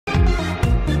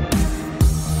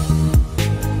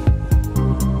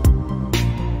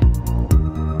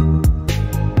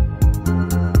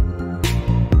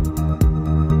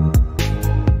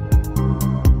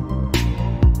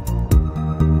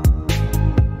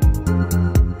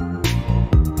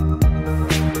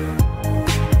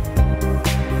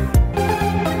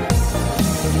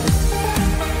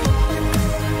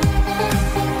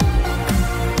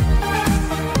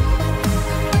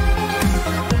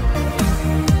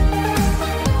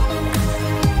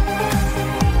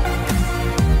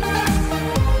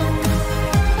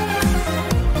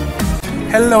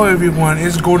Hello everyone,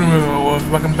 it's Golden River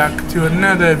Wolf. Welcome back to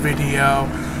another video.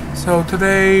 So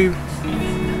today,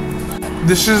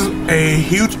 this is a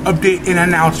huge update and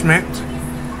announcement,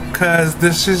 cause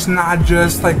this is not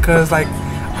just cause I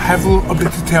have a little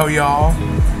update to tell y'all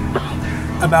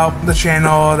about the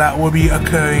channel that will be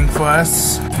occurring for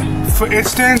us. For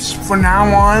instance, from now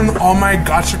on, all my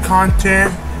gacha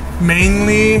content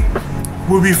mainly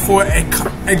will be for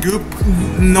a group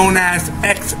known as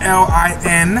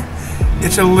XLIN.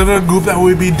 It's a little group that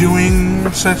we'll be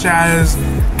doing such as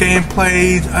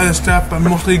gameplays, other stuff, but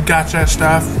mostly gacha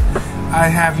stuff. I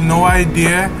have no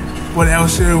idea what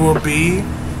else it will be,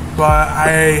 but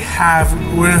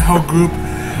we're in a whole group.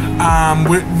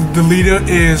 The leader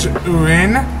is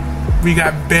Rin. We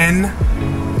got Ben.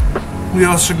 We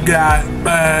also got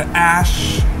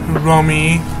Ash,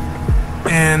 Romy,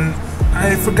 and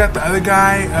I forgot the other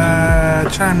guy.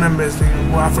 Trying to remember his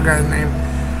name. Well, I forgot his name.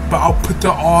 But I'll put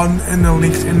them all in the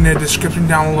links in the description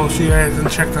down below so you guys can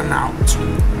check them out.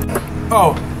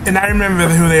 Oh, and I remember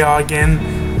who they are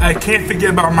again. I can't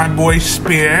forget about my boy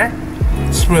Spear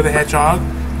the Hedgehog.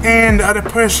 And the other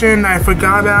person I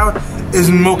forgot about is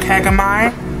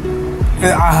Mokagamai.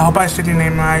 I hope I said your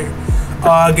name right.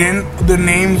 Again, the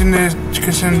names in the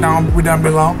description down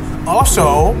below.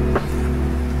 Also,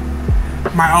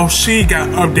 my OC got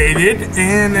updated,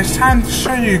 and it's time to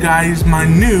show you guys my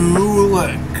new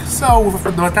look. So,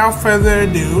 without further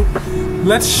ado,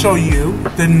 let's show you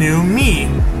the new me.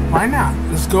 Why not?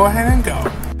 Let's go ahead and go.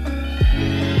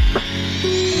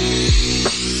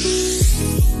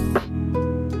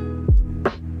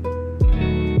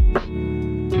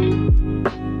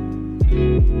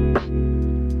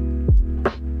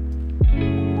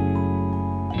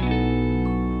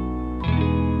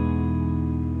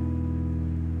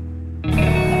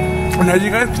 And as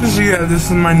you guys can see, this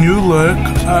is my new look.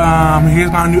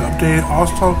 Here's my new update.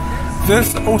 Also,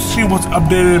 this OC was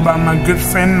updated by my good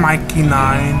friend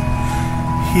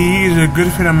Mikey9. He's a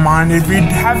good friend of mine. If you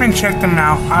haven't checked him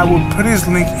out, I will put his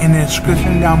link in the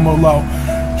description down below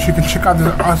so you can check out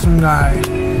this awesome guy.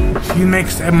 He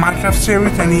makes a Minecraft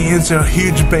series and he is a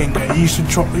huge banger. You should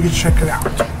check it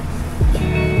out.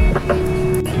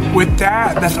 With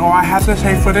that, that's all I have to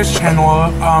say for this channel.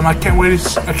 I can't wait you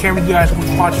guys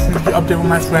to watch the update with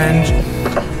my friends.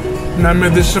 Remember,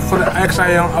 this is for the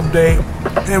XIL update.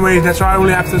 Anyway, that's all I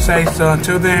really have to say. So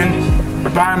until then,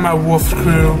 bye my wolf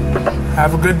crew.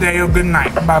 Have a good day or good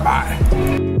night. Bye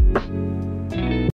bye.